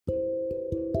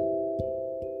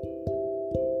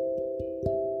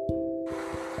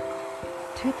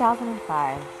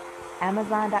2005,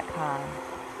 Amazon.com.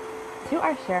 To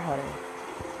our shareholders,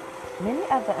 many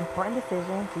of the important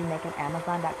decisions we make at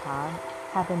Amazon.com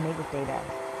have been made with data.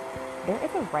 There is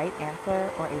a right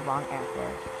answer or a wrong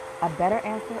answer, a better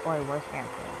answer or a worse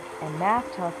answer, and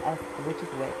math tells us which is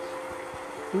which.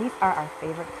 These are our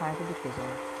favorite kinds of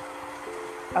decisions.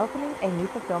 Opening a new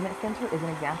fulfillment center is an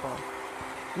example.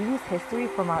 We use history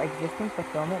from our existing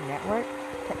fulfillment network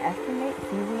to estimate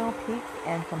seasonal peaks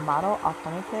and to model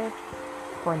alternatives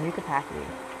for new capacity.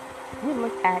 We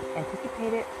look at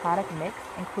anticipated product mix,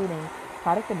 including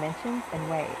product dimensions and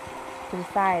weight, to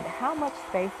decide how much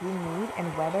space we need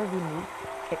and whether we need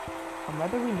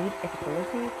a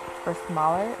facility for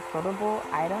smaller, sortable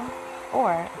items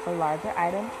or for larger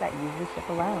items that usually ship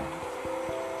alone.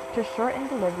 To shorten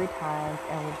delivery times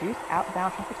and reduce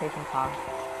outbound transportation costs,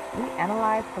 we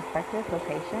analyze prospective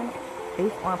locations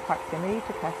based on proximity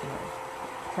to customers,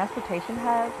 transportation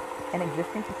hubs, and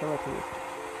existing facilities.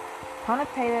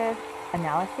 Quantitative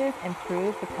analysis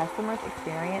improves the customer's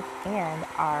experience and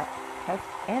our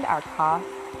cost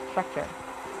structure.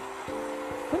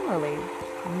 Similarly,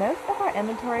 most of our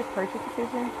inventory purchase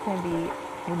decisions can be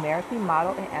numerically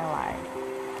modeled and analyzed.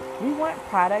 We want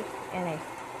products in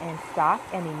stock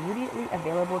and immediately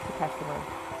available to customers,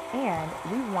 and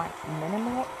we want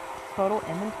minimal total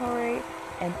inventory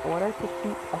in order to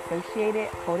keep associated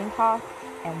holding costs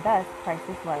and thus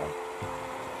prices low.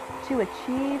 To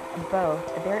achieve both,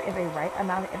 there is a right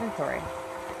amount of inventory.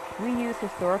 We use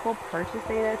historical purchase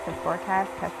data to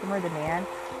forecast customer demand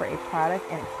for a product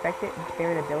and expected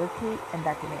variability in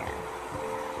that demand.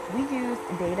 We use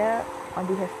data on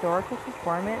the historical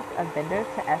performance of vendors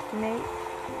to estimate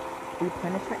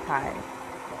replenishment times.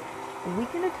 We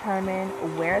can determine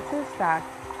where to stock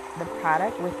the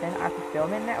product within our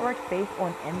fulfillment network based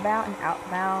on inbound and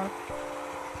outbound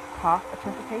cost of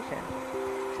transportation,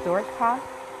 storage costs,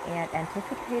 and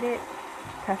anticipated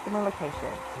customer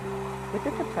locations. With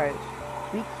this approach,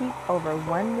 we keep over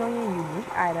 1 million unique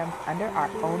items under our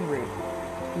own roof,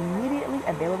 immediately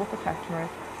available for customers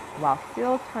while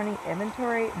still turning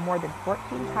inventory more than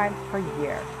 14 times per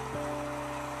year.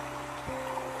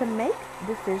 To make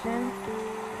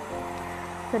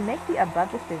the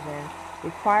above decisions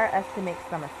require us to make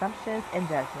some assumptions and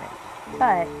judgment.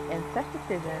 But in such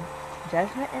decisions,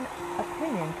 judgment and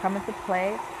opinion come into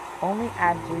play only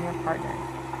as junior partners.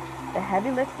 The heavy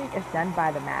lifting is done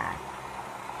by the math.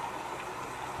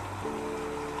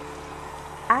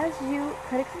 As you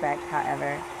could expect,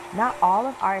 however, not all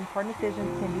of our important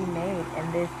decisions can be made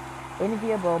in this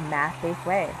enviable math-based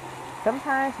way.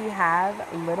 Sometimes we have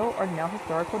little or no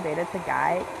historical data to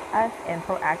guide us, and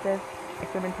proactive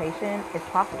experimentation is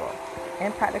possible,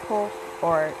 impractical,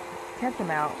 or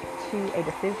tantamount to a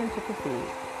decision to proceed.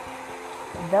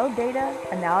 Though data,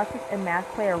 analysis, and math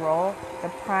play a role, the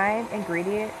prime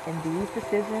ingredient in these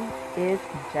decisions is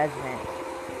judgment.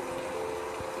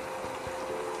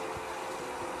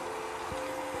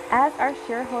 As our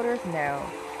shareholders know,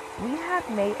 we have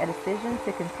made a decision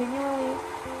to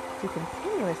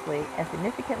continuously and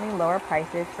significantly lower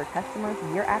prices for customers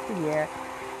year after year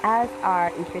as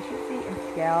our efficiency and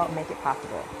scale make it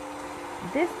possible.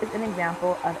 This is an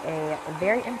example of a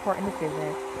very important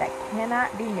decision that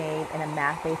cannot be made in a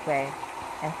math-based way.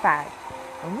 In fact,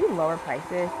 when we lower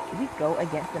prices, we go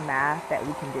against the math that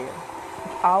we can do.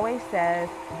 It always says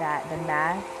that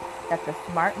the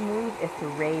smart move is to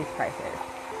raise prices.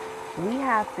 We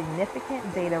have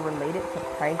significant data related to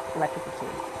price elasticity.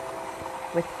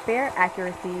 With fair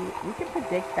accuracy, we can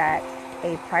predict that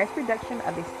a price reduction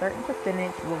of a certain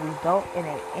percentage will result in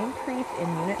an increase in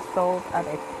units sold of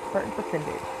a certain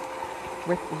percentage.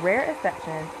 With rare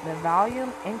exceptions, the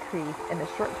volume increase in the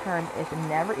short term is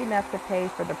never enough to pay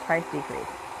for the price decrease.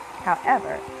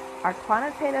 However, our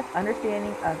quantitative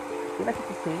understanding of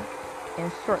elasticity in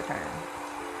short term,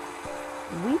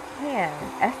 we can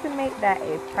estimate that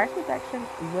a price reduction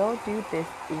will do this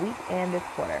week and this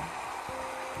quarter.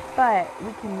 But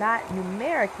we cannot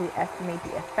numerically estimate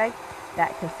the effect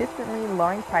that consistently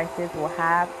lowering prices will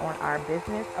have on our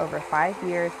business over 5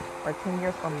 years or 10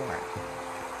 years or more.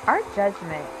 Our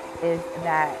judgment is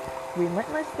that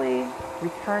relentlessly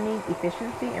returning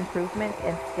efficiency improvements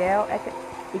and scale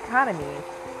economies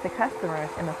to customers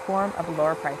in the form of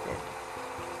lower prices.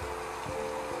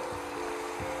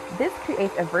 This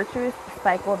creates a virtuous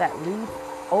cycle that leads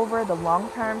over the long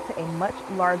term to a much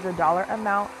larger dollar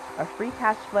amount of free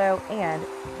cash flow and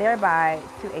thereby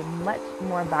to a much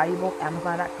more valuable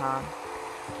Amazon.com.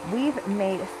 We've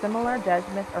made similar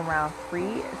judgments around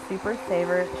free Super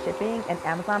Saver shipping and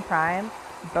Amazon Prime,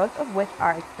 both of which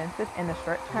are expensive in the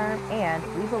short term and,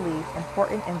 we believe,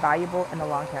 important and valuable in the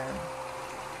long term.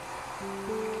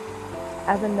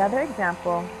 As another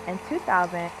example, in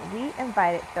 2000, we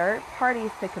invited third parties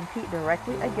to compete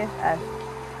directly against us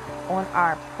on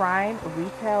our prime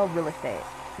retail real estate,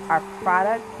 our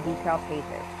product detail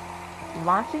pages.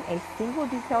 Launching a single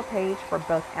detail page for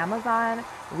both Amazon,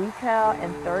 retail,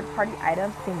 and third-party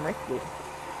items seemed risky.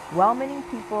 Well-meaning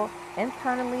people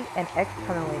internally and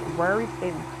externally worried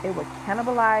it would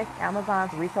cannibalize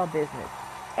Amazon's retail business.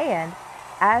 And,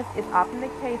 as is often the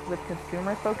case with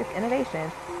consumer-focused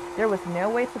innovations, there was no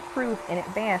way to prove in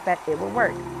advance that it would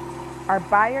work. Our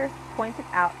buyers pointed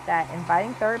out that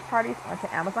inviting third parties onto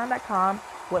Amazon.com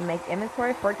would make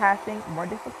inventory forecasting more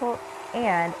difficult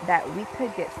and that we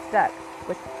could get stuck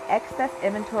with excess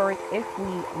inventory if we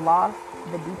lost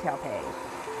the detail page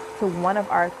to one of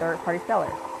our third-party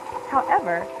sellers.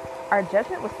 However, our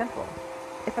judgment was simple.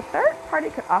 If a third party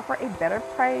could offer a better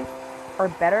price or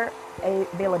better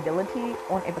availability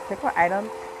on a particular item,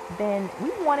 then we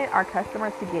wanted our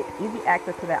customers to get easy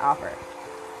access to that offer.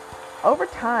 Over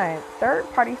time,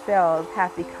 third-party sales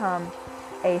have become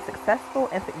a successful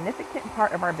and significant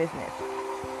part of our business.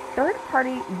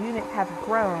 Third-party units have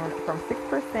grown from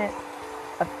 6%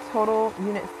 of total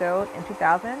units sold in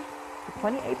 2000 to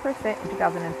 28% in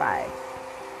 2005,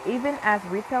 even as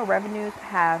retail revenues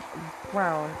have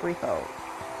grown threefold.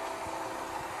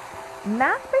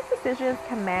 Math-based decisions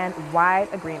command wide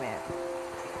agreement,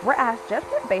 whereas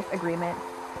judgment-based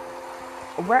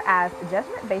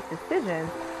decisions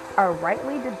are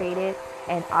rightly debated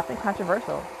and often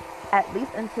controversial, at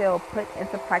least until put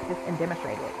into practice and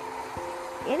demonstrated.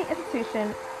 Any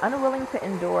institution unwilling to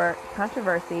endure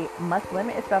controversy must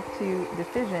limit itself to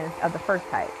decisions of the first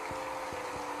type.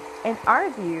 In our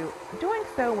view, doing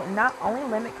so would not only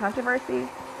limit controversy,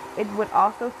 it would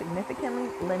also significantly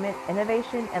limit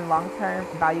innovation and long-term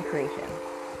value creation.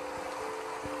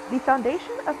 The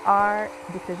foundation of our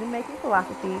decision-making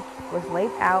philosophy was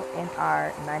laid out in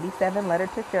our 97 letter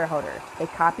to shareholders, a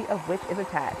copy of which is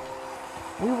attached.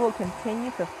 We will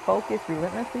continue to focus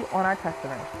relentlessly on our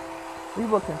customers. We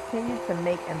will continue to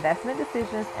make investment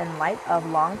decisions in light of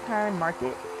long-term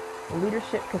market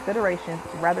leadership considerations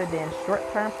rather than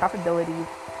short-term profitability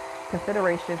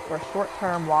considerations or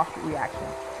short-term Wall Street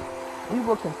reactions. We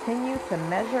will continue to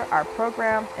measure our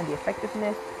programs and the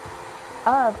effectiveness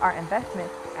of our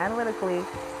investments analytically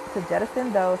to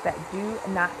jettison those that do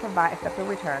not provide acceptable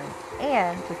returns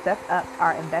and to step up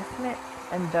our investment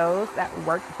in those that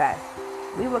work best.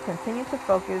 We will continue to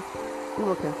focus. We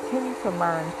will continue to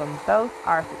learn from both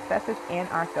our successes and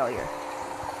our failures.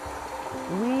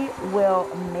 We will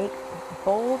make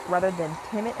bold rather than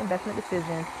timid investment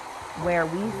decisions where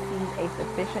we see a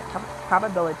sufficient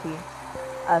probability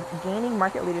of gaining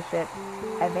market leadership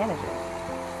advantages.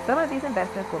 Some of these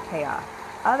investments will pay off,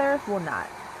 others will not,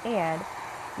 and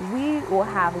we will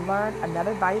have learned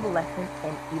another valuable lesson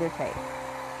in either case.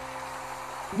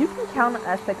 You can count on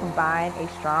us to combine a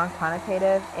strong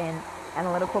quantitative and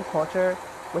analytical culture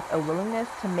with a willingness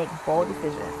to make bold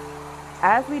decisions.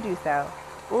 As we do so,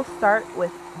 we'll start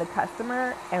with the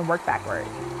customer and work backward.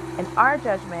 In our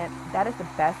judgment, that is the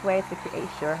best way to create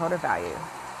shareholder value.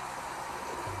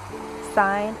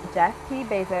 Signed, Jeffrey P.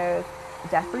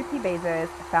 Bezos,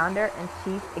 Founder and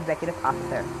Chief Executive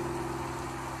Officer.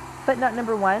 Footnote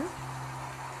number 1.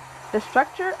 The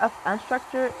Structure of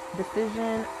Unstructured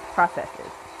Decision Processes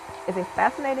is a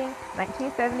fascinating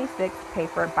 1976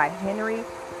 paper by Henry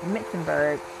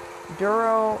Mitzenberg,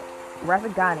 Duro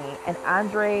Razagani, and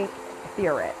Andre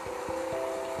Thioret.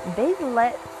 They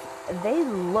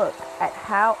look at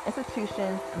how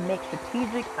institutions make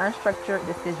strategic, unstructured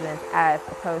decisions as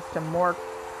opposed to more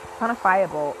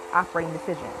quantifiable operating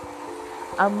decisions.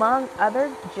 Among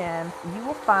other gems you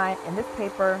will find in this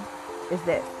paper is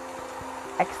this: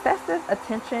 excessive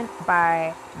attention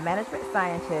by management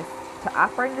scientists to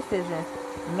operating decisions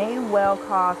may well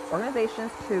cause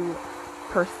organizations to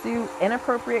pursue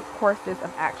inappropriate courses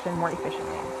of action more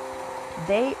efficiently.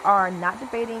 They are not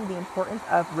debating the importance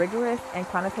of rigorous and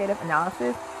quantitative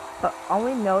analysis, but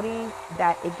only noting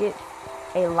that it gets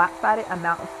a lopsided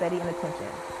amount of study and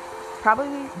attention,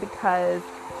 probably because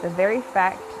the very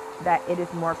fact that it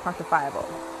is more quantifiable.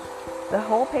 The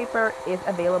whole paper is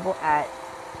available at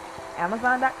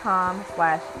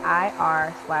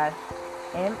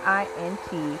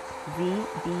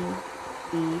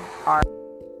amazon.com/IR/MINTVBER.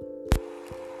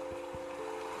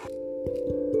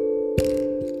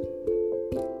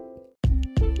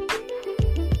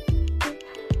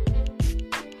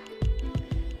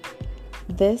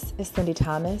 This is Cindy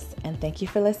Thomas, and thank you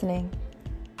for listening.